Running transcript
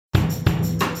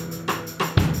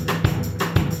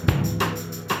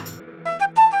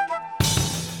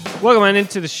Welcome on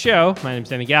into the show. My name's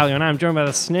Danny Gallio, and I'm joined by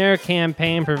the Snare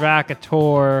Campaign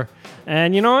Provocateur.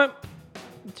 And you know what?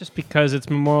 Just because it's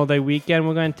Memorial Day weekend,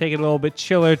 we're going to take it a little bit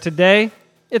chiller today.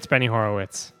 It's Benny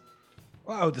Horowitz.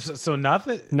 Wow, so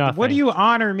nothing? Nothing. What do you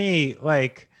honor me?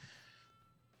 Like,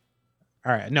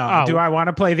 all right, no. Do I want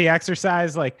to play the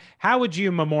exercise? Like, how would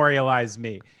you memorialize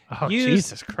me? Oh,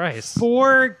 Jesus Christ.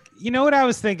 You know what I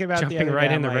was thinking about Jumping the other right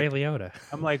day? into Ray Liotta.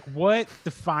 I'm like, what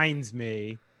defines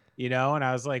me? You know, and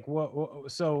I was like,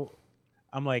 what? So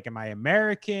I'm like, am I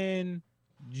American,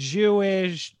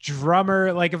 Jewish,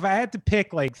 drummer? Like, if I had to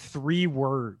pick like 3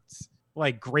 words,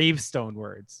 like gravestone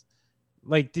words,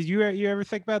 like, did you ever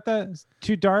think about that? It's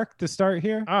too dark to start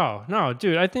here? Oh, no,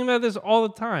 dude. I think about this all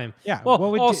the time. Yeah. Well,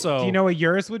 do you know what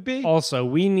yours would be? Also,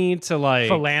 we need to, like...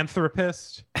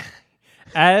 Philanthropist.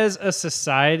 As a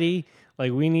society,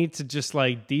 like, we need to just,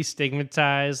 like,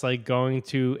 destigmatize, like, going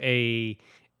to a...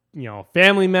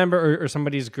 family member or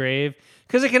somebody's grave,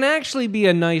 because it can actually be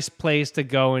a nice place to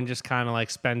go and just kind of like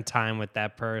spend time with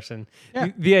that person. Yeah.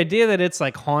 The idea that it's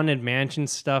like haunted mansion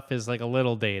stuff is like a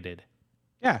little dated.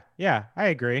 Yeah, I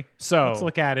agree. So let's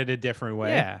look at it a different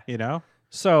way. Yeah,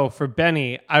 So for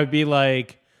Benny, I would be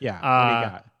like, what do you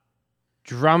got?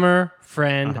 Drummer,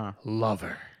 friend,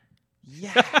 lover.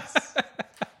 Yes.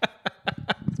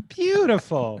 It's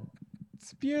beautiful.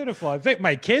 Beautiful. I think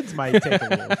my kids might take a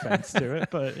little offense to it,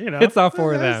 but it's not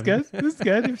for them. It's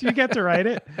good if you get to write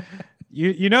it.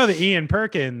 You know the Ian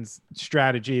Perkins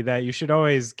strategy that you should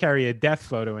always carry a death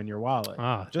photo in your wallet,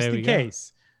 just in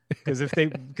case.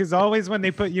 Because always when they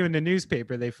put you in the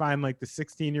newspaper, they find like the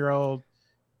 16-year-old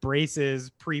braces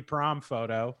pre-prom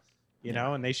photo,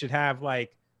 and they should have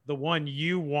like the one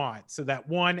you want. So that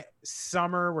one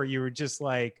summer where you were just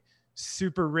like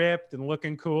super ripped and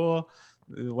looking cool.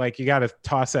 Like, you got to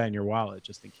toss that in your wallet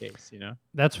just in case,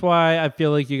 That's why I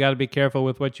feel like you got to be careful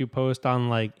with what you post on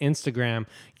like Instagram.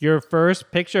 Your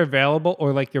first picture available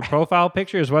or like your profile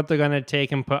picture is what they're going to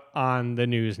take and put on the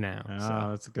news now.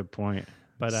 Oh, that's a good point.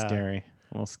 But scary. A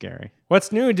little scary.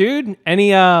 What's new, dude?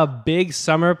 Any big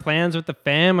summer plans with the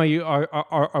fam?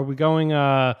 Are we going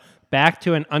back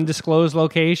to an undisclosed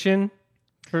location?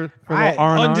 For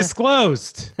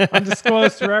undisclosed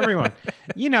for everyone.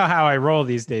 You know how I roll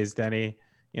these days, Denny.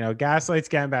 Gaslight's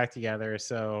getting back together,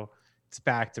 so it's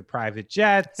back to private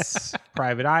jets,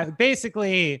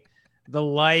 basically the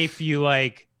life you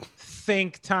like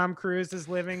think Tom Cruise is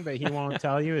living, but he won't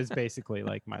tell you, is basically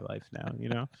like my life now.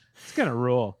 It's gonna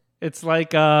rule. It's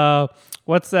like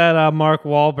what's that Mark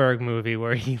Wahlberg movie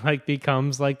where he like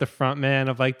becomes like the front man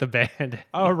of like the band?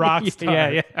 Oh,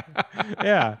 Rockstar.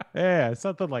 Yeah.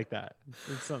 Something like that.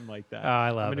 It's something like that. Oh,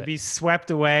 I love it. I'm gonna be swept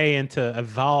away into a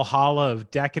Valhalla of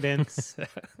decadence.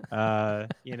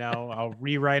 I'll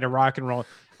rewrite a rock and roll.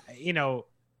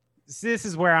 This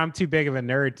is where I'm too big of a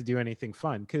nerd to do anything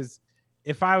fun, because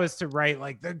if I was to write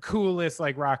like the coolest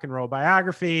like rock and roll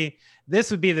biography, this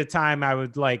would be the time I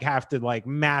would like have to like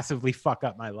massively fuck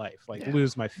up my life, like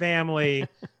lose my family,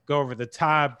 go over the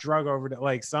top, drug over to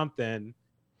like something.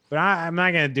 But I'm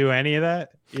not gonna do any of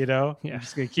that. I'm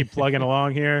just gonna keep plugging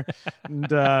along here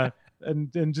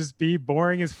and just be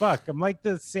boring as fuck. I'm like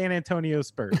the San Antonio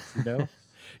Spurs.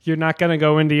 You're not gonna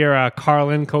go into your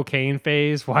Carlin cocaine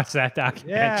phase. Watch that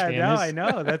documentary. Yeah, no, I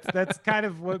know. That's kind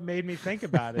of what made me think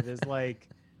about it. Is like,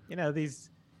 these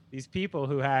people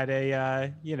who had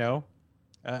a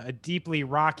deeply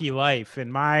rocky life,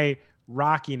 and my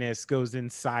rockiness goes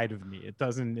inside of me. It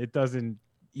doesn't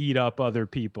eat up other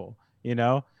people.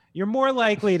 You're more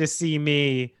likely to see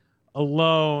me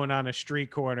alone on a street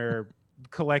corner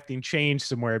collecting change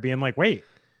somewhere, being like, wait.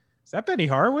 Is that Benny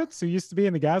Horowitz, who used to be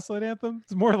in the Gaslight Anthem?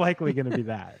 It's more likely going to be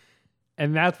that.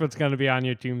 And that's what's going to be on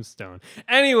your tombstone.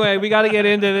 Anyway, we got to get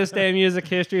into this day in music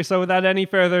history. So without any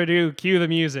further ado, cue the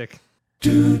music.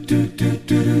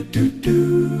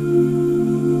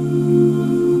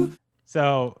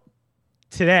 So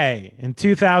today, in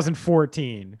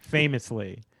 2014,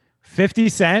 famously, 50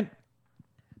 Cent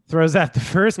throws out the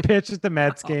first pitch at the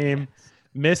Mets game,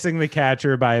 missing the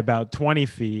catcher by about 20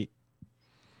 feet.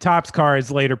 Topps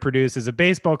Cards later produces a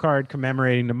baseball card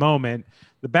commemorating the moment.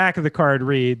 The back of the card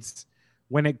reads,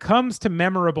 "When it comes to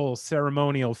memorable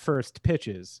ceremonial first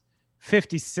pitches,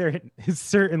 50 Cent is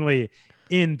certainly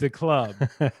in the club."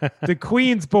 The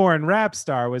Queens-born rap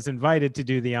star was invited to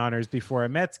do the honors before a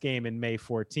Mets game in May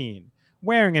 14.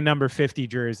 Wearing a number 50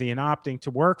 jersey and opting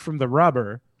to work from the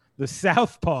rubber, the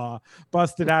southpaw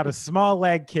busted out a small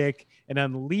leg kick and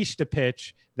unleashed a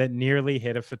pitch that nearly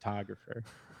hit a photographer.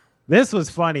 This was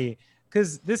funny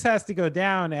because this has to go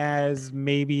down as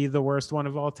maybe the worst one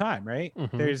of all time, right?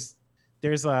 Mm-hmm.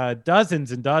 There's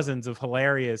dozens and dozens of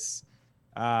hilarious,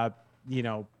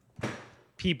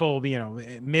 people,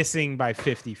 missing by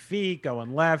 50 feet,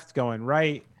 going left, going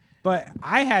right. But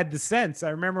I had the sense,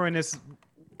 I remember in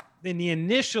the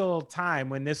initial time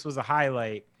when this was a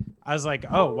highlight, I was like,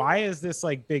 oh, why is this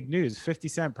like big news? 50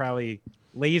 Cent probably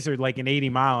lasered like an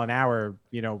 80-mile-an-hour,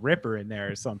 ripper in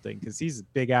there or something, because he's a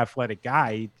big athletic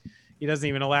guy. He doesn't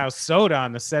even allow soda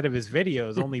on the set of his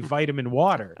videos, only vitamin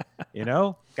water.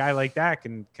 Guy like that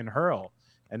can hurl.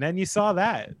 And then you saw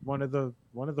that one of the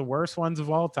worst ones of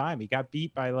all time. He got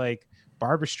beat by like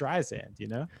Barbra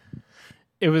Streisand.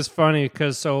 It was funny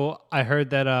because I heard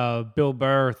that Bill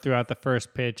Burr threw out the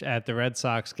first pitch at the Red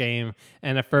Sox game,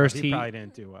 and at first he probably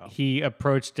didn't do well. He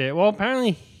approached it. Well,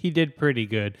 apparently he did pretty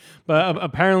good, but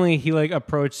apparently he like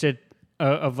approached it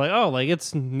of like, oh, like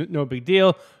it's no big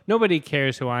deal. Nobody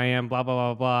cares who I am. Blah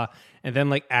blah blah blah. And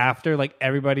then like after like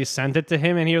everybody sent it to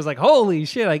him, and he was like, holy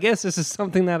shit! I guess this is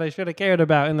something that I should have cared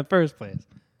about in the first place.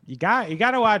 You got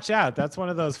to watch out. That's one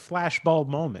of those flashbulb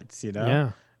moments.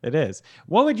 Yeah. It is.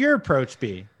 What would your approach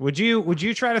be? Would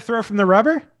you try to throw from the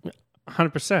rubber?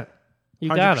 100%. You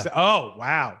 100%. gotta. Oh,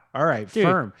 wow. All right. Dude.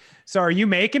 Firm. So are you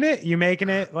making it? You making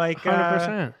it like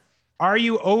 100%. Are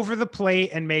you over the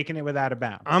plate and making it without a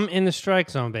bounce? I'm in the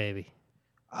strike zone, baby.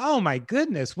 Oh my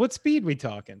goodness. What speed we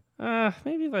talking?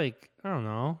 Maybe like, I don't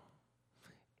know.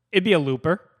 It'd be a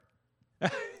looper.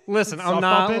 Listen, I'm Softball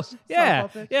not. pitch? Yeah,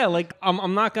 Softball pitch? yeah. Like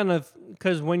I'm not gonna,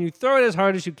 because when you throw it as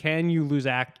hard as you can, you lose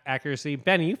accuracy.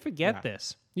 Benny, you forget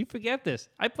this. You forget this.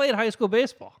 I played high school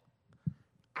baseball.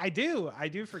 I do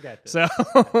forget this.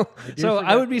 So,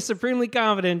 I would be supremely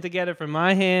confident to get it from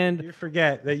my hand. You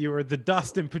forget that you were the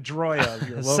Dustin Pedroia of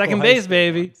your local Second high base, school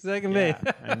baby. once. Second Yeah,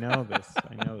 base. I know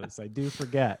this. I do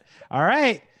forget. All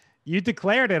right. You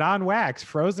declared it on wax,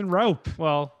 frozen rope.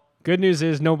 Well, good news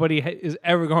is nobody is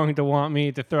ever going to want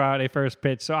me to throw out a first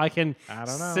pitch, so I can I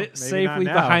don't know. sit Maybe safely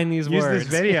not now. behind these Use words.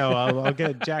 this video. I'll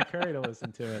get Jack Curry to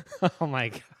listen to it. Oh my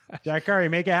god. Jack Curry,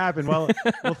 make it happen. Well,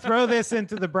 we'll throw this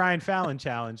into the Brian Fallon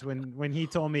challenge when he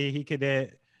told me he could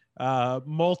hit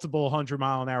multiple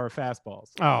 100-mile-an-hour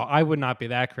fastballs. Oh, I would not be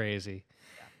that crazy.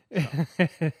 All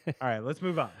right, let's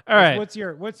move on. All right. What's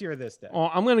your this day? Well,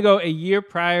 I'm going to go a year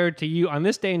prior to you. On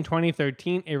this day in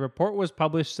 2013, a report was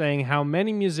published saying how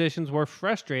many musicians were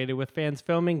frustrated with fans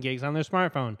filming gigs on their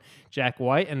smartphone. Jack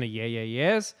White and the Yeah Yeah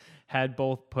Yeahs had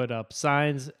both put up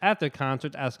signs at their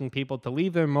concerts asking people to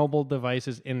leave their mobile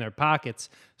devices in their pockets.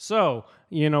 So,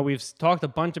 we've talked a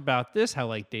bunch about this, how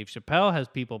like Dave Chappelle has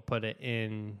people put it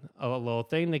in a little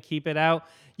thing to keep it out.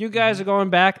 You guys are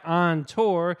going back on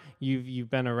tour. You've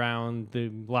been around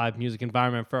the live music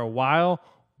environment for a while.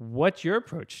 What's your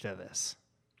approach to this?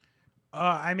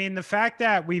 I mean, the fact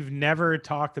that we've never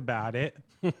talked about it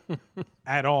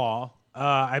at all,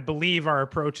 I believe our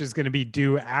approach is going to be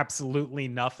do absolutely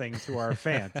nothing to our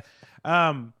fans.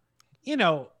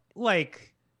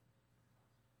 Like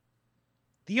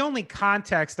the only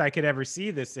context I could ever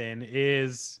see this in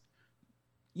is,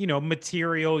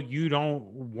 material you don't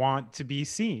want to be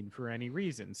seen for any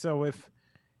reason. So if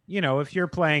you're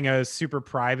playing a super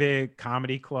private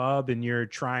comedy club and you're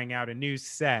trying out a new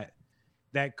set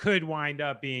that could wind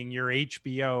up being your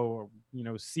HBO,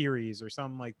 series or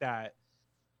something like that,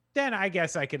 then I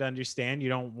guess I could understand you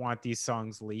don't want these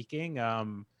songs leaking,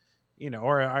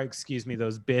 or excuse me,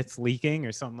 those bits leaking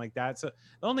or something like that. So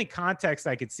the only context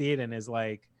I could see it in is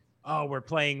like, oh, we're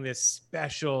playing this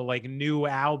special like new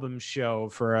album show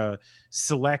for a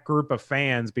select group of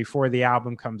fans before the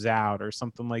album comes out or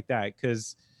something like that.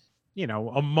 Because,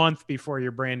 a month before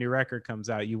your brand new record comes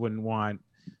out, you wouldn't want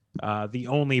the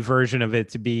only version of it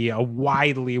to be a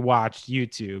widely watched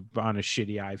YouTube on a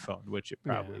shitty iPhone, which it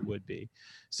probably would be.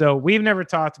 So we've never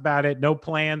talked about it. No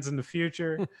plans in the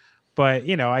future. But,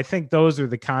 I think those are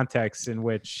the contexts in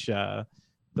which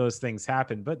those things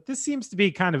happen. But this seems to be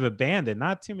kind of abandoned.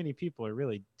 Not too many people are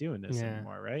really doing this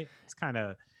anymore, right? It's kind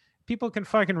of, people can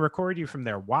fucking record you from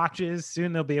their watches.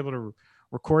 Soon they'll be able to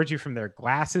record you from their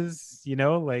glasses,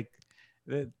 like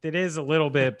it is a little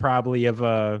bit probably of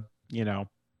a,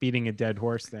 beating a dead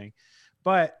horse thing.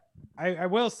 But I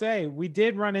will say we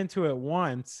did run into it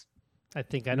once. I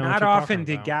think I know. Not often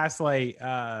did Gaslight,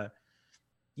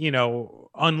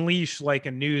 unleash like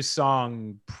a new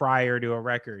song prior to a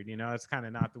record. It's kind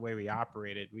of not the way we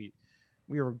operated. We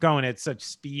were going at such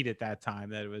speed at that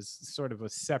time that it was sort of a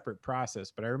separate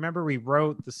process. But I remember we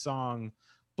wrote the song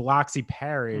Biloxi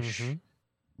Parish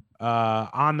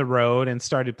on the road and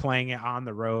started playing it on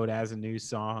the road as a new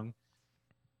song.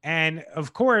 And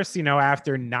of course,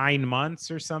 after 9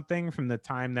 months or something from the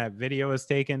time that video was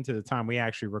taken to the time we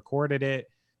actually recorded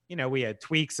it, we had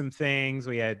tweaked some things.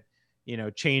 We had,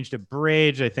 changed a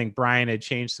bridge. I think Brian had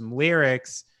changed some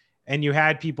lyrics. and you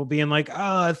had people being like,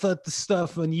 oh, I thought the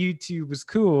stuff on YouTube was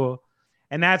cool.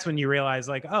 And that's when you realize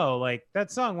like, oh, like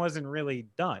that song wasn't really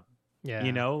done. Yeah.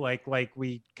 You know, like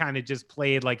we kind of just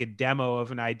played like a demo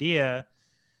of an idea.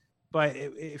 But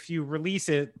if you release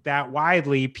it that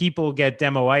widely, people get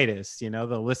demoitis. You know,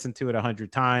 they'll listen to it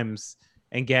 100 times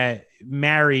and get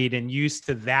married and used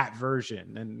to that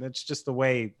version. And that's just the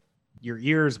way your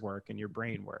ears work and your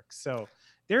brain works. So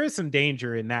there is some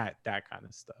danger in that kind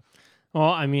of stuff. Well,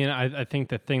 I mean, I think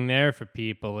the thing there for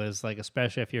people is like,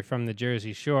 especially if you're from the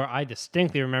Jersey Shore, I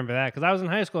distinctly remember that because I was in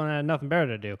high school and I had nothing better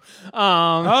to do.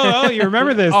 You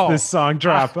remember this song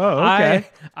drop? Okay.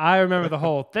 I remember the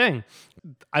whole thing.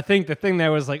 I think the thing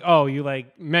there was like, oh, you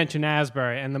like mention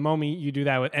Asbury, and the moment you do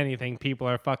that with anything, people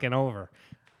are fucking over.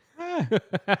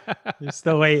 You're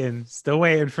still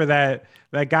waiting for that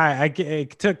guy.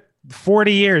 It took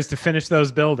 40 years to finish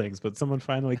those buildings, but someone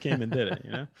finally came and did it,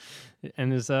 you know?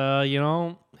 And his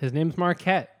his name's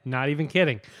Marquette. Not even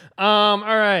kidding. All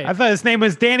right. I thought his name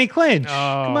was Danny Clinch.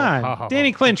 Come on.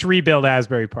 Danny Clinch rebuilt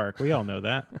Asbury Park. We all know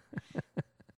that.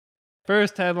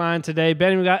 First headline today,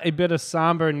 Benny, we got a bit of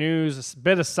somber news, a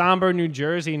bit of somber New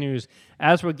Jersey news.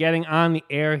 As we're getting on the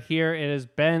air here, it has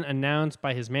been announced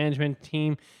by his management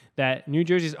team that New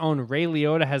Jersey's own Ray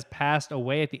Liotta has passed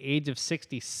away at the age of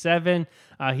 67.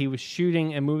 He was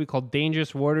shooting a movie called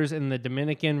Dangerous Waters in the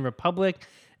Dominican Republic,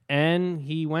 and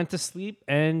he went to sleep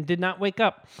and did not wake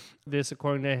up. This,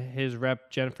 according to his rep,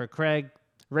 Jennifer Craig.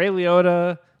 Ray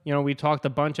Liotta, you know, we talked a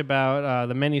bunch about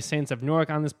The Many Saints of Newark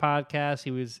on this podcast.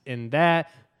 He was in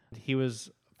that. He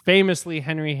was famously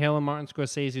Henry Hill and Martin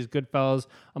Scorsese's Goodfellas,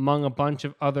 among a bunch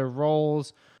of other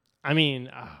roles. I mean,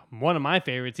 one of my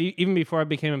favorites, even before I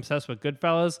became obsessed with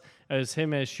Goodfellas, is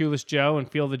him as Shoeless Joe in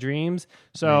Field of Dreams.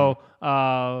 So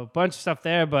a bunch of stuff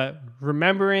there, but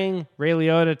remembering Ray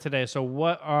Liotta today. So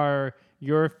what are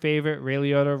your favorite Ray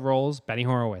Liotta roles, Benny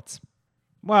Horowitz?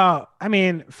 Well, I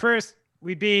mean, first,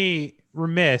 we'd be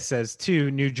remiss as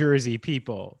two New Jersey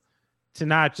people to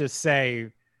not just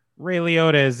say Ray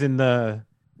Liotta is in the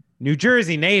New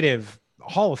Jersey native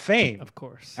Hall of Fame. Of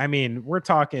course. I mean, we're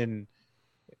talking,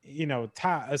 you know,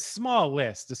 a small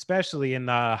list, especially in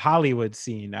the Hollywood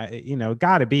scene.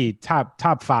 Got to be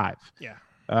top 5. Yeah.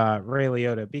 Ray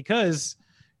Liotta, because,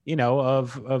 you know,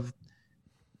 of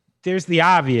there's the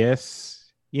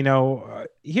obvious, you know,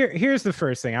 here's the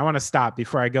first thing I want to stop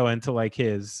before I go into like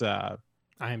his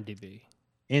IMDb,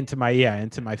 into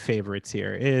my favorites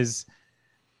here is,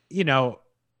 you know,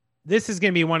 this is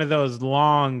going to be one of those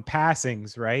long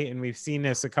passings, right? And we've seen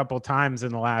this a couple times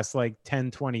in the last like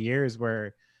 10, 20 years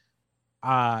where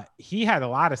he had a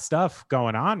lot of stuff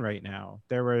going on right now.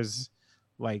 There was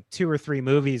like 2 or 3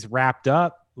 movies wrapped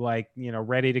up, like, you know,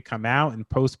 ready to come out in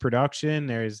post-production.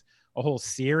 There's a whole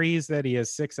series that he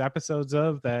has 6 episodes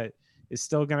of that is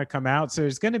still going to come out. So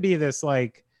there's going to be this,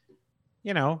 like,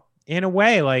 you know, in a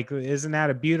way, like, isn't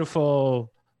that a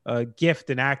beautiful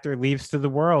gift an actor leaves to the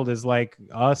world, is like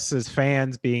us as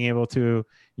fans being able to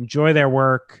enjoy their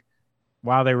work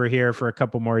while they were here for a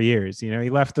couple more years. You know,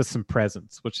 he left us some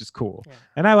presents, which is cool. Yeah.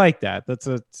 And I like that. It's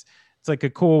like a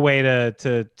cool way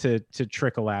to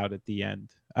trickle out at the end.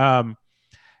 I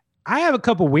have a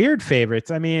couple weird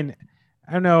favorites. I mean,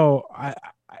 I don't know.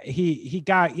 He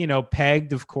got, you know,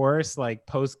 pegged, of course, like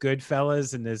post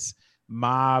Goodfellas and this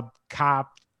mob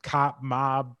cop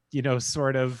mob, you know,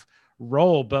 sort of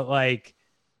role, but like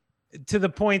to the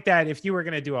point that if you were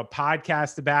going to do a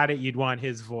podcast about it, you'd want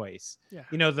his voice. Yeah.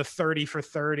 You know, the 30 for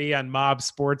 30 on mob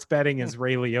sports betting is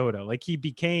Ray Liotta. Like, he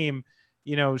became,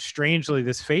 you know, strangely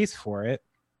this face for it.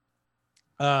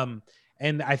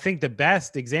 And I think the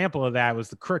best example of that was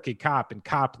the crooked cop in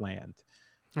Copland,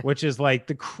 which is like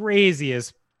the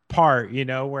craziest part, you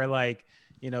know, where like,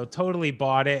 you know, totally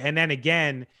bought it. And then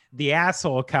again, the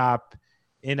asshole cop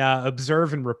in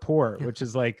Observe and Report, which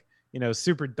is like, you know,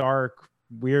 super dark,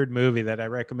 weird movie that I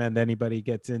recommend anybody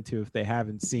gets into if they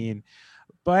haven't seen.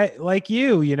 But like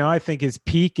you know, I think his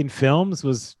peak in films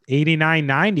was 89,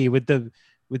 90 with the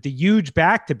huge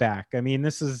back-to-back. I mean,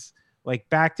 this is like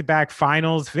back-to-back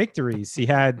finals victories. He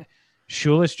had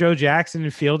Shoeless Joe Jackson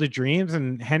in Field of Dreams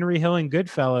and Henry Hill in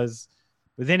Goodfellas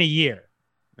within a year.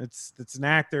 It's an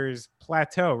actor's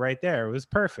plateau right there. It was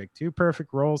perfect. 2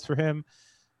 perfect roles for him.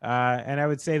 And I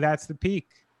would say that's the peak.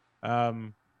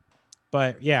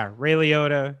 But yeah, Ray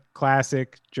Liotta,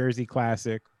 classic, Jersey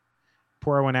classic.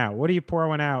 Pour one out. What do you pour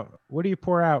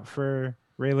out for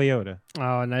Ray Liotta?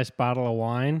 Oh, a nice bottle of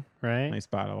wine, right? Nice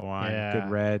bottle of wine. Yeah,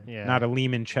 good red. Yeah. Not a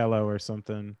limoncello or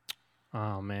something.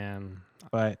 Oh, man.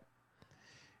 But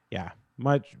yeah,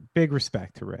 big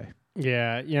respect to Ray.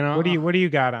 Yeah, you know. What do you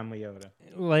got on Liotta?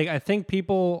 Like, I think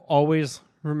people always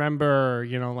remember,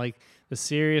 like the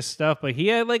serious stuff, but he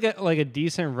had like a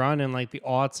decent run in like the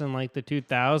aughts and like the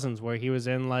 2000s where he was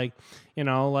in like,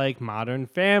 like Modern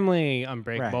Family,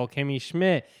 Unbreakable Kimmy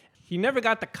Schmidt. He never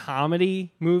got the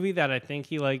comedy movie that I think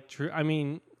he like.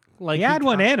 Like he had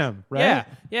one in him, right?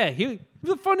 Yeah. He was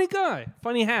a funny guy.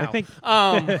 Funny how? I think.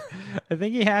 I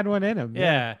think he had one in him.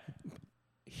 Yeah.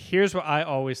 Here's what I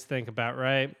always think about,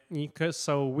 right?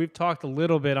 So we've talked a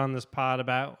little bit on this pod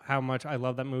about how much I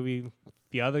love that movie,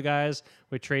 The Other Guys,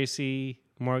 with Tracy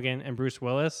Morgan and Bruce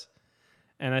Willis.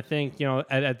 And I think,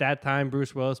 at that time,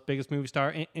 Bruce Willis, biggest movie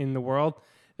star in the world.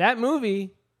 That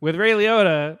movie with Ray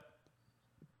Liotta,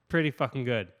 pretty fucking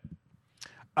good.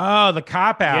 Oh, the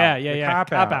Cop Out. Yeah.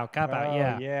 Cop Out,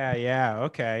 Yeah.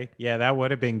 Okay. Yeah, that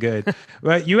would have been good.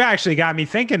 But you actually got me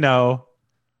thinking, though,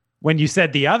 when you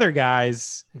said The Other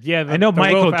Guys. Yeah, I know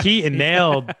Michael Keaton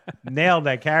nailed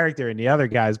that character in The Other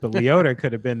Guys, but Liotta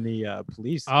could have been the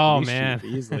police. Oh, man.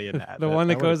 chief easily in that. The one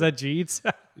that goes at Jeets.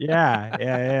 Yeah.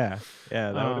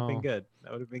 That would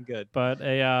have been good. But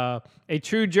a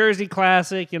true Jersey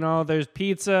classic, there's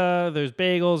pizza, there's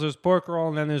bagels, there's pork roll,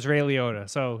 and then there's Ray Liotta.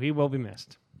 So he will be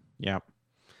missed. Yep.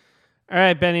 All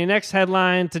right, Benny, next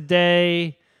headline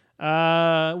today.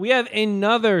 We have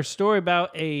another story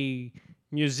about a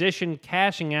musician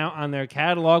cashing out on their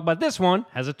catalog, but this one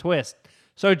has a twist.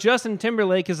 So Justin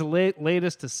Timberlake is the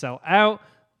latest to sell out.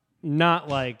 Not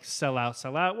like sell out.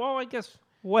 Well, I guess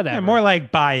whatever. Yeah, more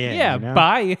like buy in. Yeah,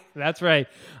 buy. That's right.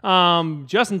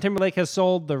 Justin Timberlake has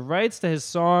sold the rights to his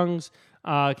songs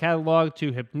catalog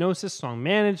to Hypnosis Song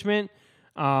Management.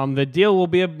 The deal will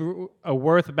be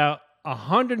worth about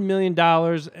 $100 million,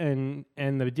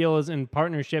 and the deal is in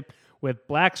partnership with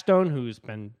Blackstone, who's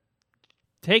been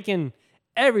taking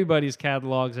everybody's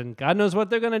catalogs, and God knows what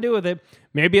they're going to do with it.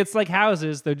 Maybe it's like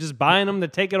houses. They're just buying them to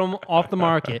take them off the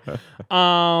market.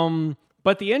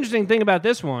 But the interesting thing about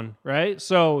this one, right?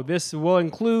 So this will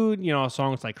include,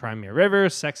 songs like Cry Me a River,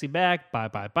 Sexy Back, Bye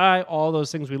Bye Bye, all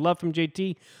those things we love from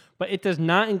JT, but it does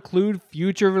not include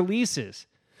future releases.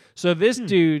 So this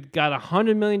dude got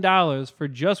 $100 million for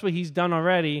just what he's done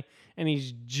already, and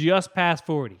he's just past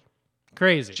 40.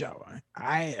 Crazy. Joe,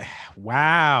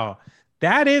 wow.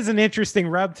 That is an interesting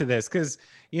rub to this because,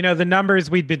 the numbers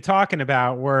we'd been talking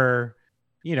about were,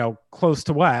 close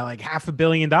to what? Like $500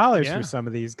 million for some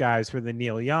of these guys, for the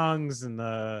Neil Youngs and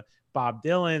the Bob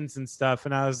Dylans and stuff.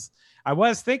 And I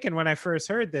was thinking when I first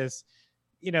heard this,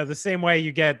 the same way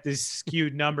you get these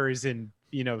skewed numbers in,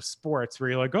 sports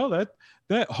where you're like, oh, that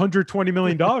 $120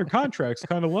 million contract's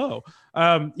kind of low.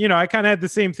 I kind of had the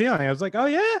same feeling. I was like, oh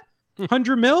yeah,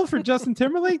 100 mil for Justin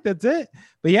Timberlake. That's it.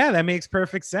 But yeah, that makes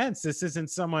perfect sense. This isn't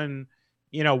someone,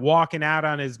 walking out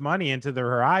on his money into the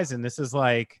horizon. This is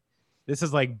like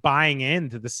buying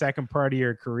into the second part of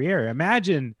your career.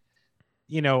 Imagine,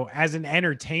 as an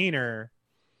entertainer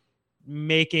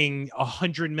making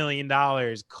 $100 million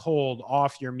cold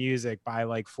off your music by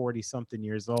like 40 something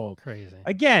years old. Crazy.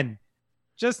 Again,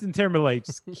 Justin Timberlake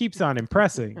just keeps on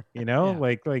impressing,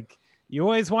 like you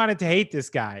always wanted to hate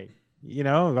this guy,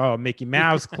 Mickey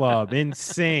Mouse Club,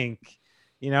 NSYNC,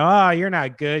 oh, you're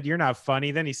not good. You're not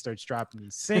funny. Then he starts dropping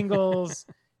these singles.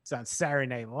 It's on Saturday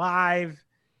Night Live.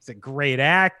 He's a great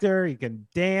actor. He can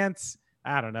dance.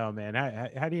 I don't know, man.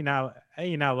 How do you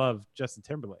not love Justin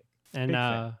Timberlake?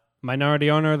 And minority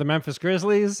owner of the Memphis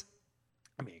Grizzlies.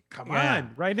 I mean, come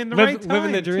on, right in the right time.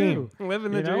 Living the dream. Too.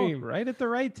 Living the dream. Right at the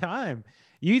right time.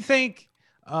 You think,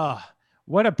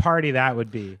 what a party that would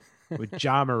be with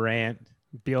Ja Morant,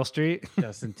 Beale Street,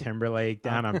 Justin Timberlake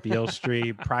down on Beale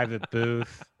Street, private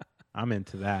booth. I'm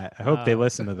into that. I hope they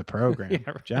listen to the program. Yeah,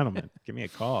 right. Gentlemen, give me a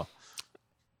call.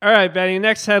 All right, Benny,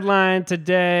 next headline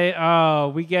today.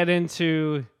 We get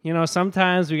into,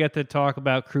 sometimes we get to talk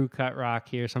about Crew Cut Rock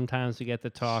here. Sometimes we get to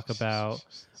talk about,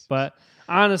 but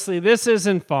honestly, this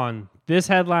isn't fun. This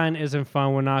headline isn't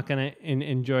fun. We're not going to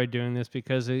enjoy doing this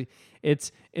because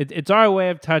it's our way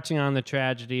of touching on the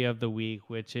tragedy of the week,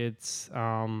 which it's,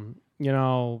 we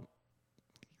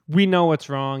know what's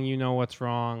wrong. You know what's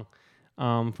wrong.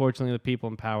 Fortunately, the people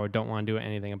in power don't want to do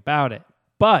anything about it.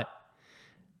 But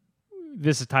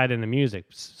this is tied into music.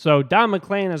 So Don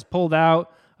McLean has pulled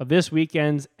out of this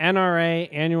weekend's NRA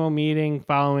annual meeting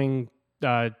following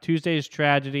Tuesday's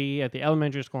tragedy at the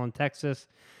elementary school in Texas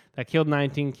that killed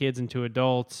 19 kids and 2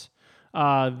 adults.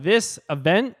 This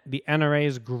event, the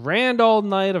NRA's Grand Old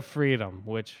Night of Freedom,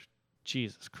 which,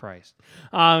 Jesus Christ.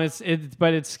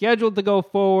 But it's scheduled to go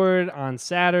forward on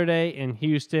Saturday in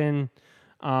Houston,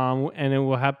 and it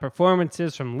will have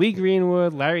performances from Lee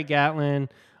Greenwood, Larry Gatlin,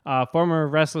 former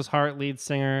Restless Heart lead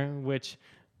singer, which,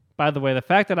 By the way, the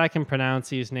fact that I can pronounce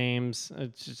these names,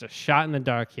 it's just a shot in the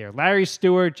dark here. Larry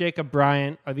Stewart, Jacob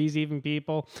Bryant, are these even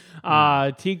people?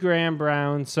 T. Graham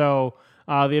Brown. So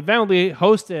the event will be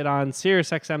hosted on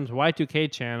SiriusXM's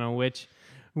Y2K channel, which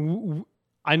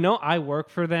I know I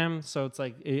work for them, so it's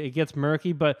like it gets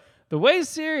murky, but the way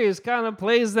Sirius kind of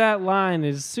plays that line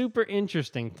is super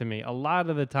interesting to me a lot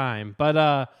of the time.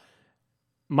 But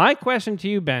my question to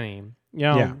you, Benny,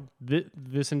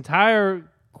 this entire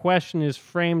question is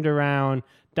framed around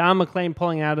Don McClain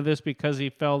pulling out of this because he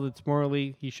felt it's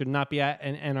morally he should not be at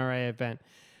an NRA event.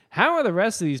 How are the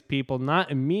rest of these people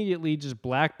not immediately just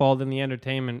blackballed in the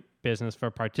entertainment business for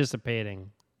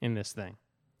participating in this thing?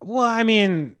 Well, I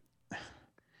mean,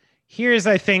 here's,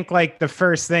 I think, like the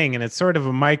first thing, and it's sort of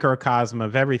a microcosm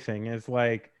of everything, is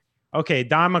like, okay,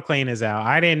 Don McClain is out.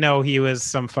 I didn't know he was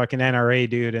some fucking NRA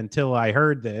dude until I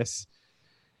heard this.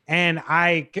 And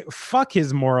fuck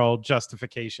his moral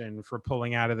justification for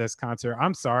pulling out of this concert.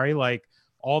 I'm sorry. Like,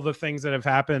 all the things that have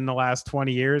happened in the last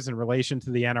 20 years in relation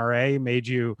to the NRA made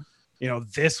you,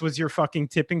 this was your fucking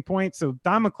tipping point. So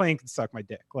Don McClain can suck my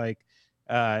dick. Like,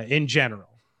 in general,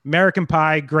 American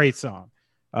Pie, great song.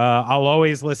 I'll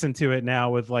always listen to it now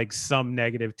with like some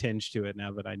negative tinge to it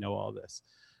now that I know all this.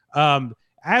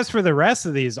 As for the rest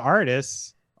of these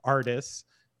artists,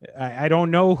 I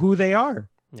don't know who they are.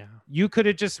 Yeah. You could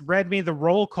have just read me the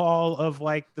roll call of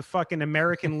like the fucking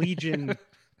American Legion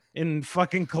in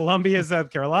fucking Columbia, South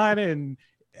Carolina, and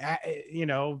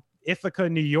Ithaca,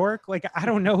 New York. Like, I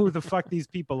don't know who the fuck these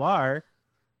people are.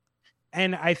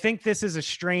 And I think this is a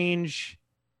strange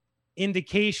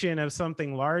indication of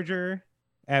something larger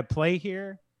at play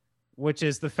here, which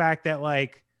is the fact that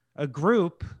like a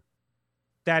group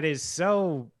that is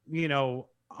so,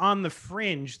 on the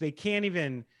fringe, they can't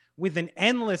even, with an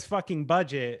endless fucking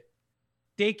budget,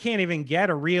 they can't even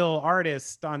get a real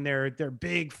artist on their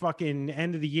big fucking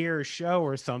end of the year show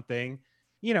or something.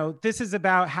 This is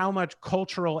about how much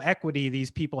cultural equity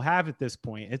these people have at this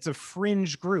point. It's a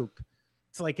fringe group.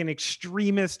 It's like an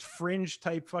extremist fringe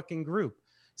type fucking group.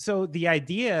 So the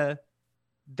idea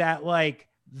that like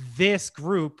this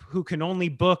group who can only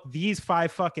book these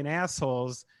 5 fucking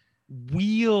assholes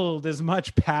wield as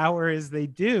much power as they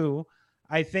do,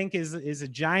 I think is a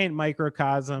giant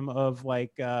microcosm of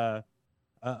like a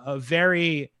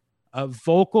very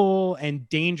vocal and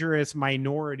dangerous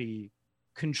minority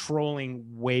controlling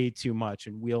way too much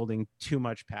and wielding too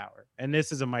much power. And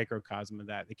this is a microcosm of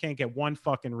that. They can't get one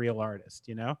fucking real artist,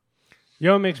 You know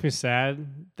what makes me sad?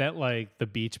 That like the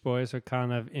Beach Boys are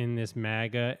kind of in this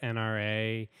MAGA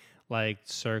NRA like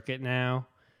circuit now.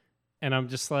 And I'm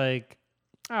just like,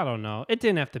 I don't know. It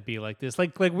didn't have to be like this.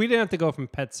 Like we didn't have to go from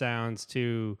Pet Sounds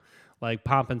to like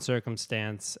Pomp and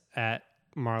Circumstance at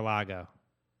Mar-a-Lago.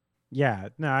 Yeah,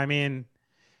 no, I mean,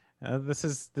 this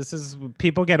is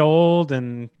people get old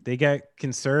and they get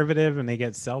conservative and they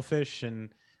get selfish,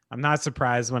 and I'm not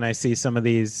surprised when I see some of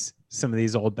these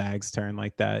old bags turn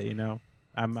like that.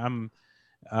 I'm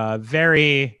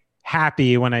very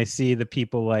happy when I see the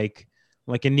people like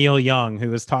a Neil Young, who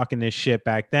was talking this shit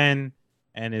back then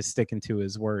and is sticking to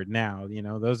his word now.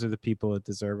 Those are the people that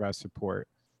deserve our support.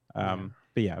 But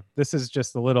yeah, this is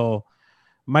just a little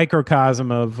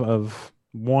microcosm of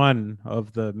one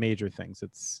of the major things.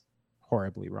 It's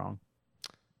horribly wrong.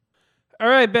 All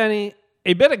right, Benny,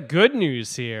 a bit of good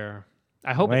news here.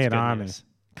 I hope it's good news.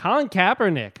 Colin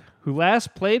Kaepernick, who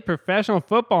last played professional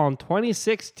football in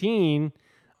 2016,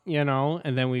 and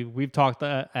then we've talked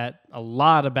a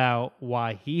lot about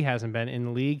why he hasn't been in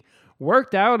the league,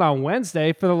 worked out on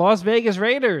Wednesday for the Las Vegas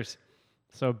Raiders.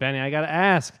 So, Benny, I got to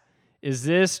ask, is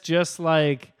this just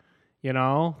like,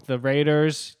 the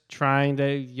Raiders trying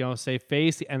to, save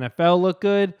face, the NFL look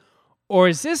good? Or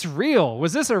is this real?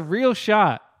 Was this a real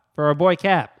shot for our boy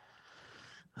Cap?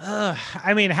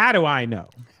 I mean, how do I know?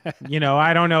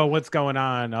 I don't know what's going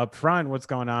on up front, what's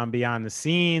going on beyond the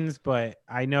scenes, but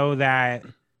I know that,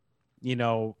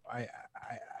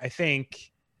 I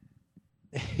think,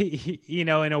 in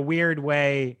a weird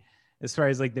way, as far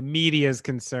as like the media is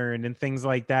concerned and things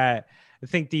like that, I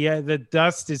think the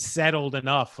dust is settled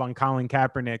enough on Colin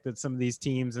Kaepernick that some of these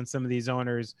teams and some of these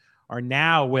owners are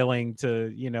now willing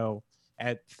to,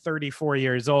 at 34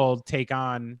 years old, take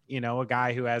on, a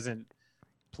guy who hasn't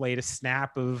played a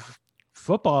snap of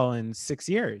football in 6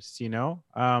 years,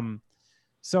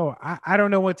 So I don't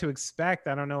know what to expect.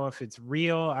 I don't know if it's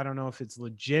real. I don't know if it's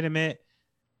legitimate.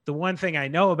 The one thing I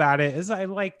know about it is I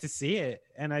like to see it,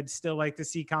 and I'd still like to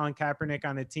see Colin Kaepernick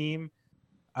on the team.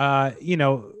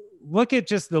 Look at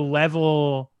just the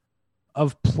level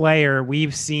of player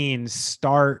we've seen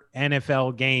start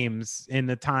NFL games in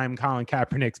the time Colin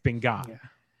Kaepernick's been gone.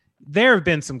 there have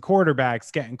been some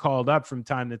quarterbacks getting called up from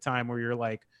time to time where you're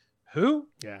like, who?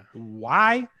 Yeah.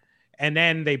 Why? And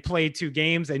then they play 2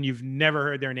 games and you've never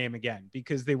heard their name again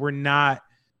because they were not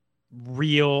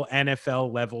real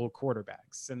NFL level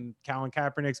quarterbacks. And Colin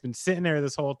Kaepernick's been sitting there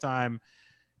this whole time.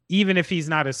 Even if he's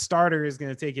not a starter, is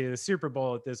going to take you to the Super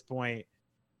Bowl at this point.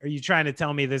 Are you trying to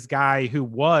tell me this guy who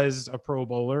was a Pro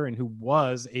Bowler and who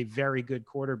was a very good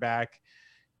quarterback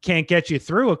can't get you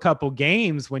through a couple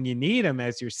games when you need him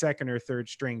as your second or third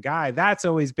string guy? That's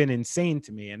always been insane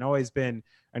to me and always been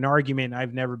an argument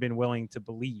I've never been willing to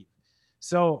believe.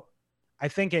 So I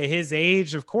think at his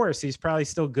age, of course, he's probably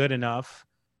still good enough.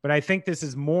 But I think this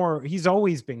is more, he's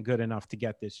always been good enough to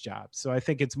get this job. So I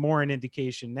think it's more an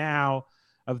indication now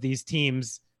of these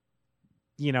teams,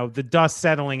 you know, the dust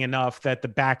settling enough that the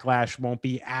backlash won't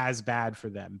be as bad for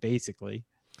them, basically.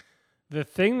 The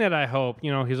thing that I hope,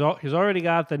 you know, he's already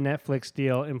got the Netflix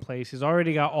deal in place. He's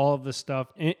already got all of the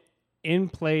stuff in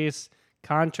place,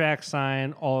 contract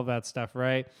signed, all of that stuff,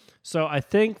 right? So I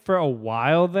think for a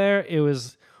while there, it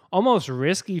was almost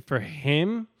risky for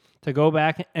him to go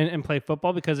back and play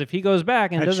football, because if he goes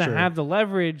back and doesn't have the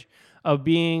leverage of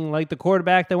being like the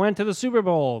quarterback that went to the Super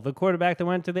Bowl, the quarterback that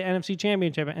went to the NFC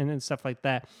Championship and stuff like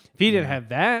that, if he didn't have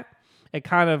that, it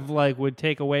kind of like would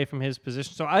take away from his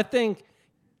position. So I think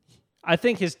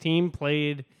his team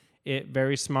played it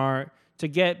very smart to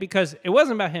get, because it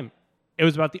wasn't about him. It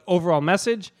was about the overall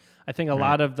message. I think a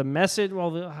lot of the message,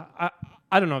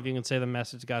 I don't know if you can say the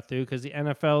message got through, because the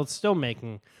NFL is still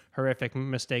making horrific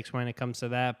mistakes when it comes to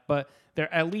that. But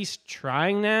they're at least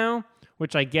trying now,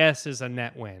 which I guess is a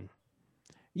net win.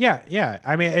 Yeah.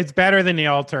 I mean, it's better than the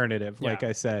alternative, like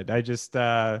I said. I just,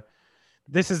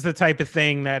 this is the type of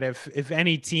thing that if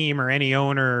any team or any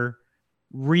owner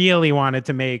really wanted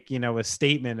to make, you know, a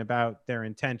statement about their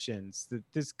intentions, that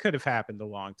this could have happened a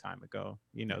long time ago,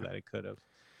 you know, that it could have.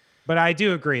 But I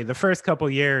do agree. The first couple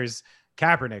of years,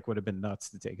 Kaepernick would have been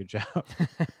nuts to take a job.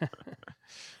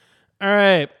 All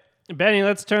right, Benny,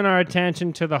 let's turn our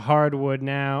attention to the hardwood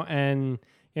now. And,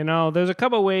 you know, there's a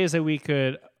couple ways that we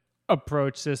could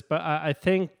approach this, but I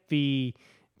think the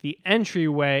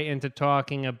entryway into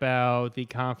talking about the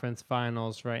conference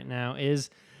finals right now is,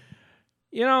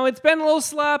 you know, it's been a little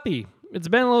sloppy. It's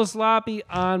been a little sloppy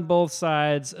on both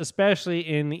sides, especially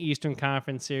in the Eastern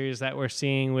Conference series that we're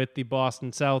seeing with the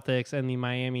Boston Celtics and the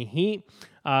Miami Heat.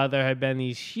 There have been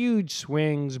these huge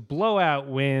swings, blowout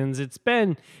wins. It's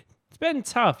been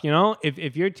tough, you know.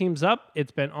 If your team's up,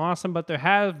 it's been awesome, but there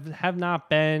have not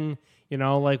been, you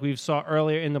know, like we saw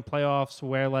earlier in the playoffs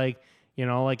where, like, you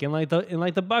know, like in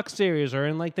the Bucks series or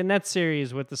in like the Nets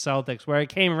series with the Celtics, where it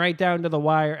came right down to the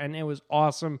wire and it was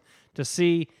awesome to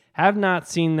see. Have not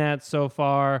seen that so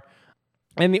far.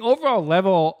 And the overall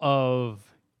level of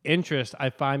interest, I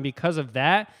find, because of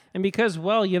that, and because,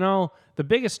 well, you know, the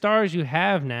biggest stars you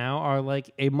have now are like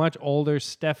a much older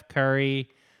Steph Curry,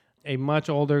 a much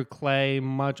older Clay,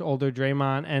 much older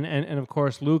Draymond, and of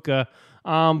course Luka.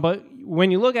 But when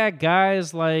you look at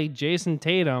guys like Jason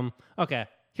Tatum, okay,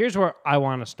 here's where I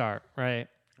want to start, right?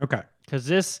 Okay. Because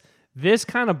this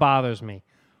kind of bothers me.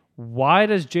 Why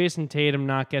does Jason Tatum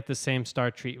not get the same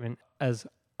start treatment as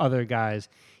other guys?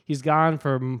 He's gone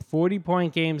for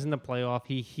 40-point games in the playoff.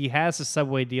 He has a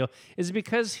Subway deal. Is it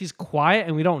because he's quiet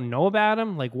and we don't know about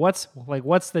him? What's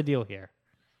the deal here?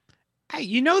 Hey,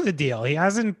 you know the deal. He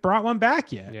hasn't brought one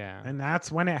back yet. Yeah. And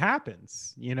that's when it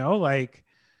happens. You know, like,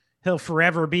 he'll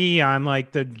forever be on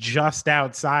like the just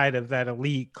outside of that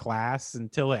elite class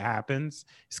until it happens.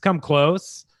 He's come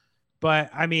close.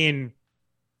 But I mean,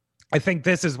 I think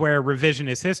this is where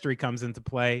revisionist history comes into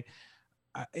play.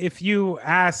 If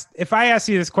I asked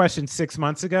you this question 6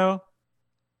 months ago,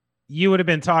 you would have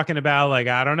been talking about, like,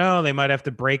 I don't know, they might have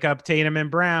to break up Tatum and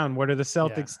Brown. What are the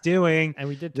Celtics doing? And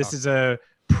we did. This is a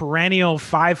perennial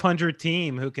 500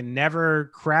 team who can never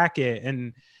crack it.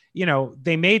 And, you know,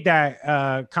 they made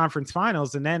that conference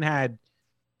finals and then had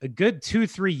a good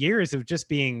 2-3 years of just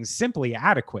being simply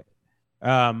adequate.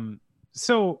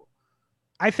 So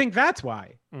I think that's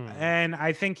why. And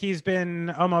I think he's been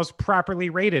almost properly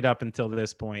rated up until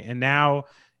this point. And now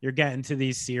you're getting to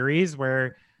these series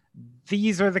where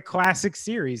these are the classic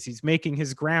series. He's making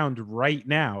his ground right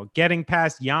now, getting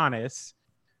past Giannis,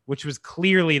 which was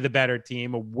clearly the better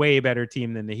team, a way better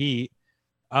team than the Heat,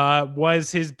 was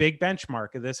his big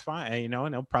benchmark of this final, you know,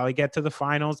 and he'll probably get to the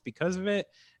finals because of it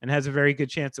and has a very good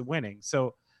chance of winning.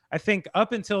 So I think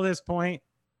up until this point,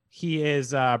 he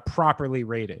is properly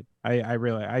rated.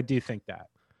 I do think that.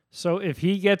 So if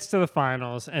he gets to the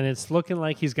finals and it's looking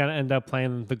like he's going to end up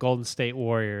playing the Golden State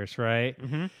Warriors, right?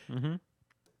 Mm-hmm. Mm-hmm.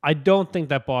 I don't think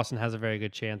that Boston has a very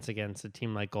good chance against a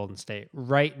team like Golden State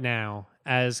right now,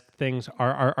 as things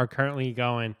are currently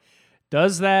going.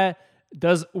 Does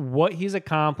what he's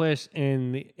accomplished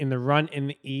in the run in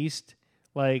the East,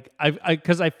 like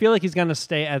because I feel like he's gonna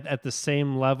stay at the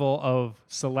same level of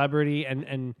celebrity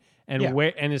and Yeah.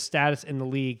 where and his status in the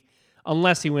league,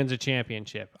 unless he wins a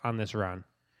championship on this run.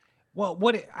 Well,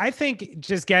 I think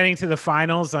just getting to the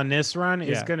finals on this run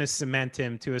is Yeah. going to cement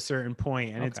him to a certain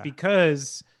point, and it's Okay.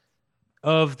 because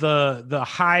of the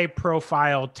high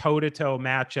profile toe to toe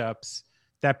matchups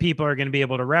that people are going to be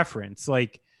able to reference.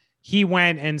 Like he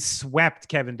went and swept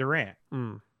Kevin Durant.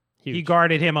 He Huge.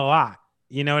 guarded him a lot.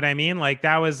 You know what I mean? Like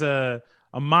that was a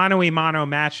mano-a-mano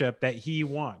matchup that he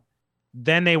won.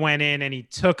 Then they went in and he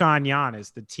took on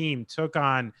Giannis. The team took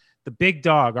on the big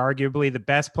dog, arguably the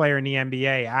best player in the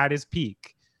NBA at his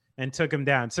peak, and took him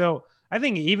down. So I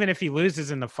think even if he loses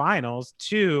in the finals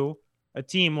to a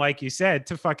team, like you said,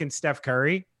 to fucking Steph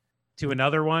Curry, to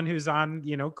another one who's on,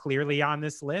 clearly on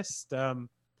this list,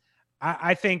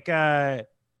 I think as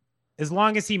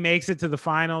long as he makes it to the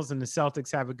finals and the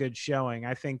Celtics have a good showing,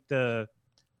 I think the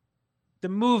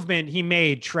movement he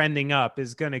made trending up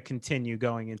is going to continue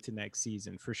going into next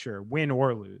season for sure, win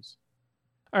or lose.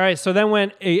 All right, so then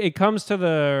when it comes to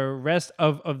the rest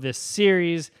of this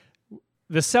series,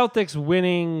 the Celtics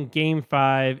winning Game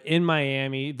 5 in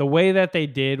Miami, the way that they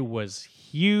did was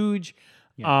huge.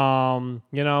 Yeah.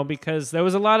 Because there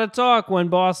was a lot of talk when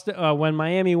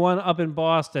Miami won up in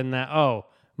Boston that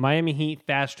Miami Heat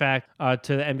fast track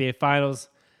to the NBA Finals,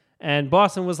 and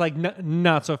Boston was like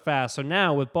not so fast. So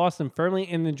now with Boston firmly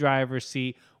in the driver's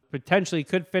seat, potentially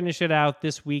could finish it out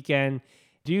this weekend.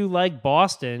 Do you like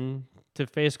Boston to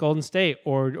face Golden State,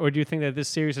 or do you think that this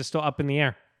series is still up in the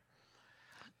air?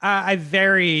 I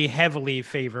very heavily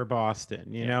favor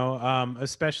Boston,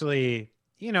 especially,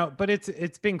 but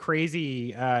it's been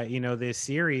crazy, this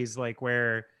series, like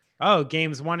where,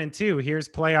 games 1 and 2, here's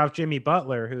playoff Jimmy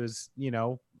Butler, who's,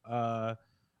 a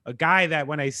guy that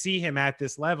when I see him at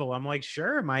this level, I'm like,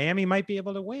 sure, Miami might be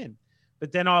able to win.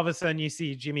 But then all of a sudden you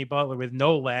see Jimmy Butler with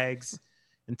no legs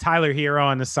and Tyler Hero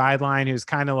on the sideline, who's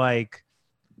kind of like,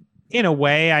 in a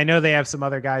way, I know they have some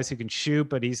other guys who can shoot,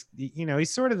 but he's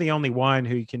sort of the only one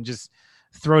who you can just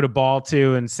throw the ball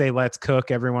to and say, let's cook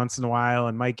every once in a while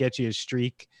and might get you a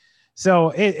streak. So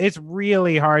it's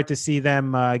really hard to see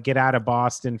them get out of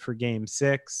Boston for Game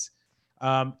 6.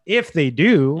 If they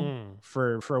do,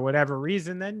 for whatever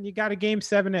reason, then you got a Game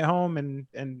 7 at home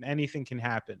and anything can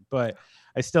happen. But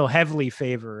I still heavily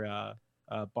favor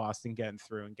Boston getting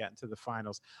through and getting to the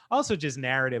finals. Also, just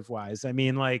narrative wise, I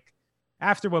mean, like,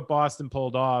 after what Boston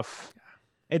pulled off,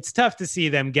 it's tough to see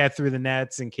them get through the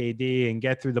Nets and KD and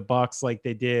get through the Bucks like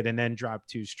they did and then drop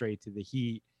 2 straight to the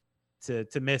Heat to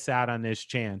miss out on this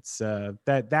chance.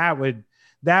 That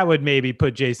would maybe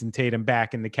put Jason Tatum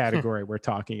back in the category we're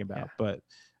talking about. Yeah. But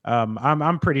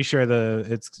I'm pretty sure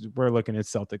we're looking at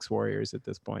Celtics Warriors at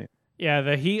this point. Yeah,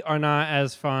 the Heat are not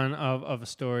as fun of a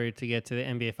story to get to the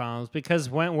NBA Finals,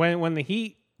 because when the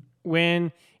Heat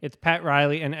win, it's Pat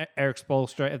Riley and Eric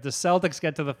Spoelstra. If the Celtics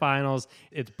get to the finals,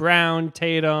 it's Brown,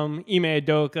 Tatum, Ime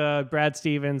Udoka, Brad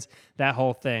Stevens, that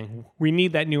whole thing. We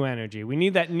need that new energy. We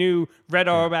need that new Red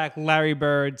Auerbach, Larry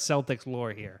Bird, Celtics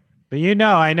lore here. But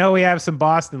I know we have some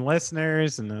Boston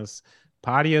listeners and those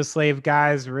Patio Slave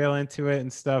guys real into it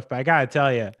and stuff. But I got to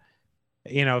tell you,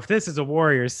 if this is a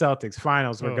Warriors Celtics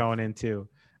finals we're going into,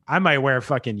 I might wear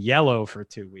fucking yellow for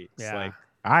 2 weeks. Yeah. Like,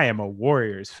 I am a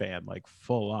Warriors fan, like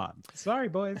full on. Sorry,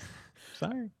 boys.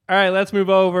 Sorry. All right, let's move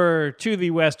over to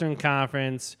the Western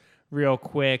Conference real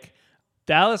quick.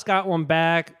 Dallas got one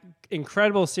back.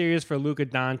 Incredible series for Luka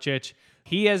Doncic.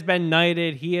 He has been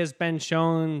knighted. He has been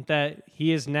shown that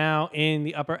he is now in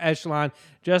the upper echelon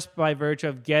just by virtue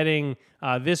of getting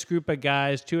this group of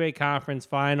guys to a conference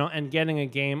final and getting a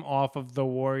game off of the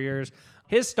Warriors.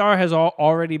 His star has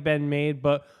already been made,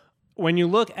 but when you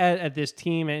look at this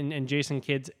team and Jason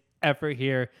Kidd's effort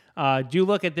here, do you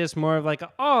look at this more of like,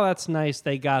 oh, that's nice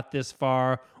they got this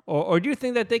far? Or do you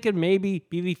think that they could maybe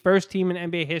be the first team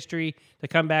in NBA history to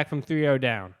come back from 3-0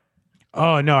 down?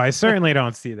 Oh, no, I certainly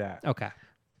don't see that. Okay.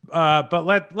 But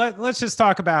let's just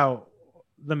talk about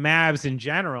the Mavs in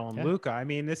general and Luka. I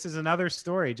mean, this is another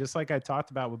story, just like I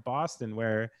talked about with Boston,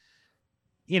 where,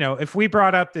 if we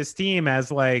brought up this team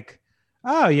as like,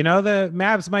 oh, the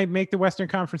Mavs might make the Western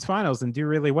Conference Finals and do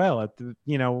really well at the,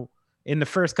 in the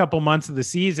first couple months of the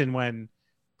season when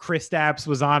Kristaps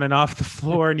was on and off the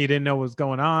floor and you didn't know what was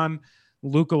going on.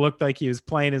 Luka looked like he was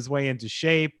playing his way into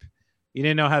shape. You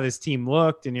didn't know how this team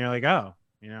looked, and you're like, oh,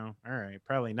 all right,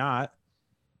 probably not.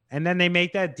 And then they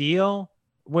make that deal,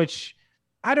 which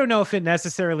I don't know if it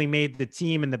necessarily made the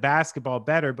team and the basketball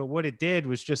better, but what it did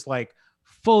was just like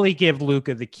fully give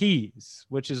Luka the keys,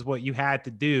 which is what you had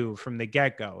to do from the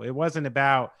get-go. It wasn't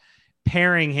about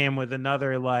pairing him with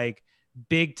another like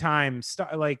big time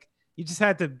star. Like you just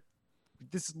had to,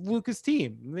 this Luka's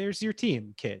team. There's your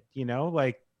team, kid,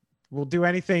 like we'll do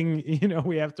anything,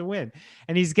 we have to win.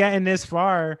 And he's getting this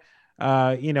far,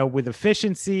 with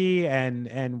efficiency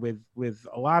and with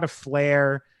a lot of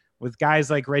flair, with guys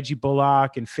like Reggie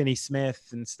Bullock and Finney Smith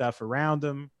and stuff around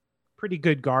him. Pretty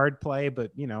good guard play,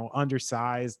 but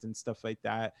undersized and stuff like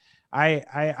that.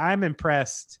 I'm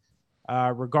impressed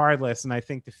regardless, and I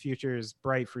think the future is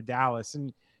bright for Dallas.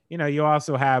 And you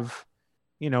also have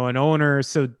an owner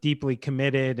so deeply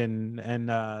committed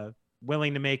and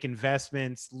willing to make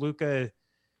investments. Luka,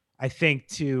 I think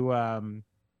to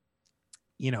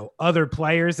other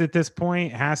players at this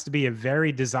point has to be a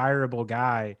very desirable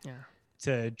guy. Yeah.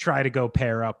 To try to go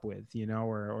pair up with,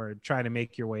 or try to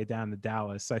make your way down to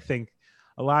Dallas. I think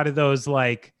a lot of those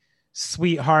like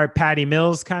sweetheart Patty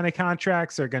Mills kind of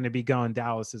contracts are going to be going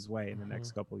Dallas's way in the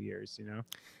next couple of years,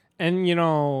 And,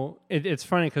 it's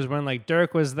funny because when like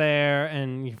Dirk was there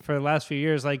and for the last few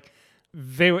years, like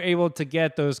they were able to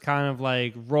get those kind of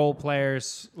like role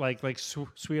players, like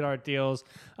sweetheart deals.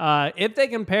 If they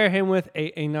can pair him with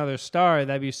another star,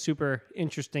 that'd be super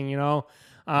interesting,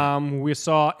 We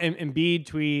saw Embiid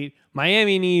tweet,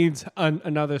 Miami needs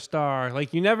another star.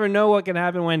 Like, you never know what can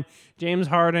happen when James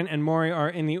Harden and Morey are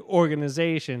in the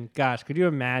organization. Gosh, could you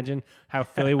imagine how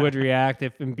Philly would react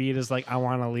if Embiid is like, I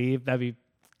want to leave? That'd be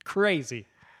crazy.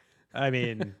 I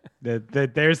mean,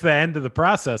 there's the end of the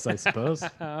process, I suppose.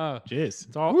 Oh, jeez.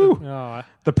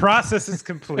 The process is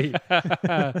complete.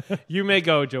 You may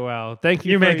go, Joel. Thank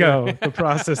you. You may go. The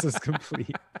process is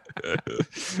complete.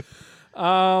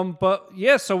 But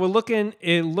yeah, so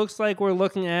it looks like we're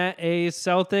looking at a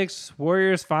Celtics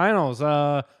Warriors finals.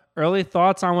 Early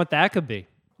thoughts on what that could be?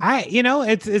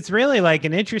 It's really like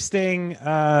an interesting,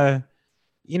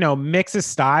 mix of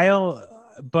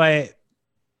style, but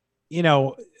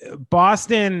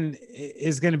Boston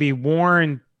is going to be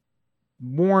worn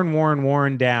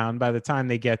down by the time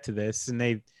they get to this. And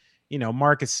they,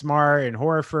 Marcus Smart and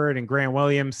Horford and Grant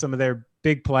Williams, some of their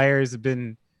big players have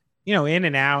been, in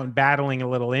and out and battling a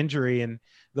little injury. And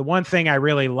the one thing I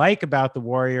really like about the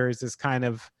Warriors is kind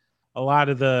of a lot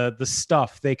of the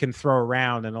stuff they can throw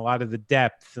around and a lot of the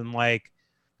depth. And like,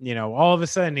 all of a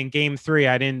sudden in game 3,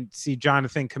 I didn't see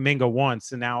Jonathan Kuminga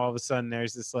once. And now all of a sudden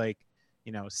there's this like,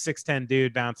 6'10"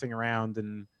 dude bouncing around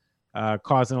and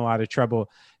causing a lot of trouble.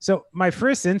 So my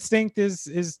first instinct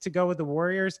is to go with the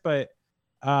Warriors, but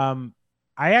I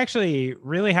actually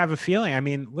really have a feeling. I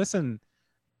mean, listen,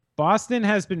 Boston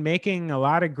has been making a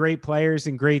lot of great players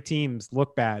and great teams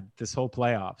look bad this whole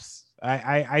playoffs.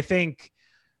 I think,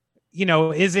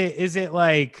 is it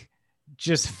like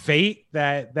just fate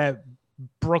that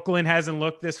Brooklyn hasn't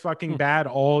looked this fucking bad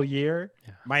all year?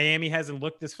 Yeah. Miami hasn't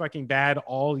looked this fucking bad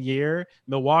all year.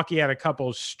 Milwaukee had a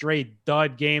couple straight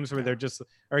dud games where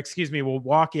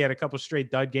Milwaukee had a couple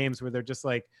straight dud games where they're just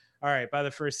like, all right, by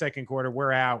the second quarter,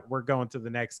 we're out. We're going to the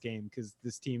next game because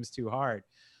this team's too hard.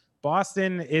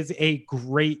 Boston is a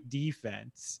great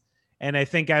defense. And I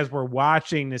think as we're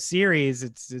watching the series,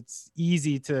 it's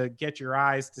easy to get your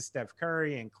eyes to Steph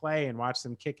Curry and Klay and watch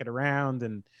them kick it around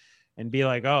and be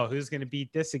like, oh, who's going to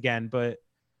beat this again? But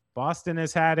Boston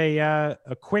has had a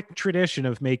quick tradition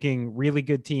of making really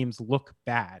good teams look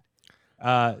bad.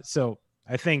 So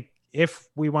I think if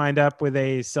we wind up with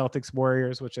a Celtics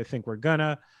Warriors, which I think we're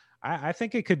gonna, I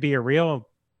think it could be a real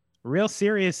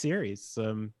serious series.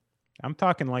 I'm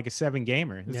talking like a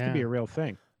 7-gamer. This could be a real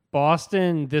thing.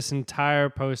 Boston this entire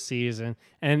postseason,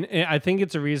 and I think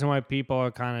it's a reason why people are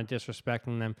kind of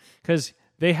disrespecting them because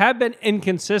they have been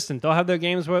inconsistent. They'll have their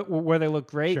games where they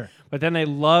look great, sure, but then they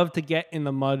love to get in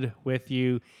the mud with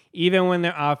you. Even when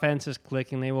their offense is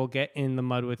clicking, they will get in the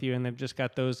mud with you, and they've just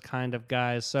got those kind of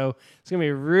guys. So it's going to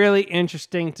be really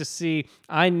interesting to see.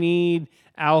 I need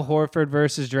Al Horford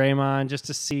versus Draymond just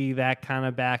to see that kind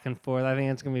of back and forth. I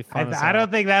think it's going to be fun. I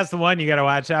don't think that's the one you got to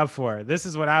watch out for. This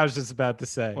is what I was just about to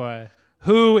say. What?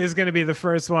 Who is going to be the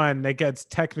first one that gets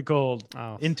technical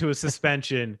into a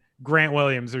suspension? Grant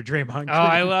Williams or Draymond Green? Oh,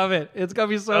 I love it. It's going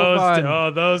to be so fun.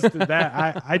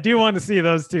 I do want to see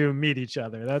those two meet each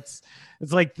other. It's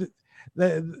like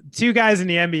the two guys in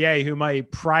the NBA who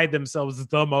might pride themselves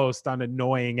the most on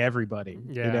annoying everybody,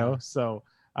 So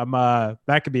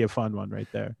that could be a fun one right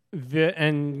there.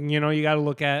 And you got to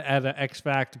look at an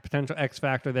potential X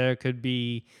factor there could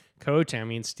be coaching. I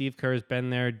mean, Steve Kerr's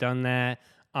been there, done that.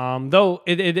 Though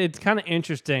it's kind of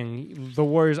interesting. The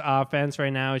Warriors offense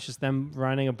right now is just them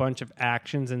running a bunch of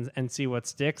actions and see what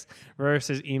sticks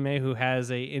versus Ime, who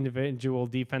has a individual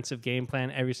defensive game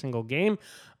plan every single game.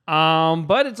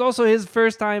 But it's also his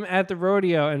first time at the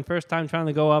rodeo and first time trying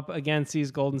to go up against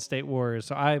these Golden State Warriors.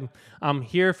 So I'm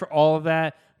here for all of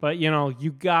that. But you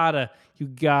gotta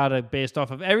based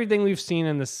off of everything we've seen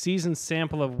in the season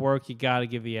sample of work, you gotta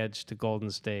give the edge to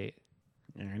Golden State.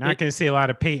 You're not going to see a lot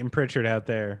of Peyton Pritchard out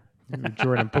there.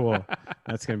 Jordan Poole.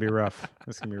 That's going to be rough.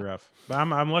 But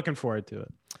I'm looking forward to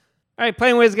it. All right,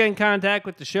 plain ways to get in contact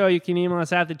with the show. You can email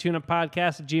us at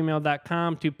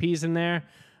thetuneuppodcast@gmail.com. 2 P's in there.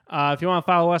 If you want to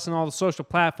follow us on all the social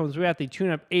platforms, we're at the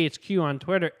TuneUp HQ on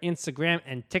Twitter, Instagram,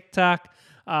 and TikTok.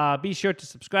 Be sure to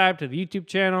subscribe to the YouTube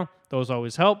channel. Those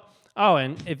always help. Oh,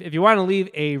 and if you want to leave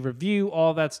a review,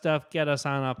 all that stuff, get us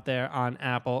on up there on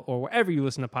Apple or wherever you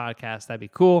listen to podcasts. That'd be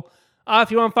cool.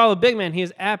 If you want to follow Big Man, he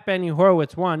is at Benny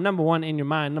Horowitz1, number 1 in your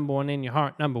mind, number 1 in your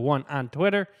heart, number 1 on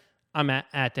Twitter. I'm at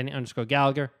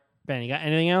Denny_Gallagher. Benny, got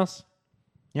anything else?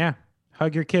 Yeah.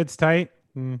 Hug your kids tight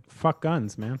and fuck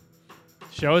guns, man.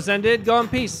 Show is ended. Go in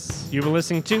peace. You've been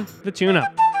listening to The Tune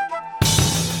Up.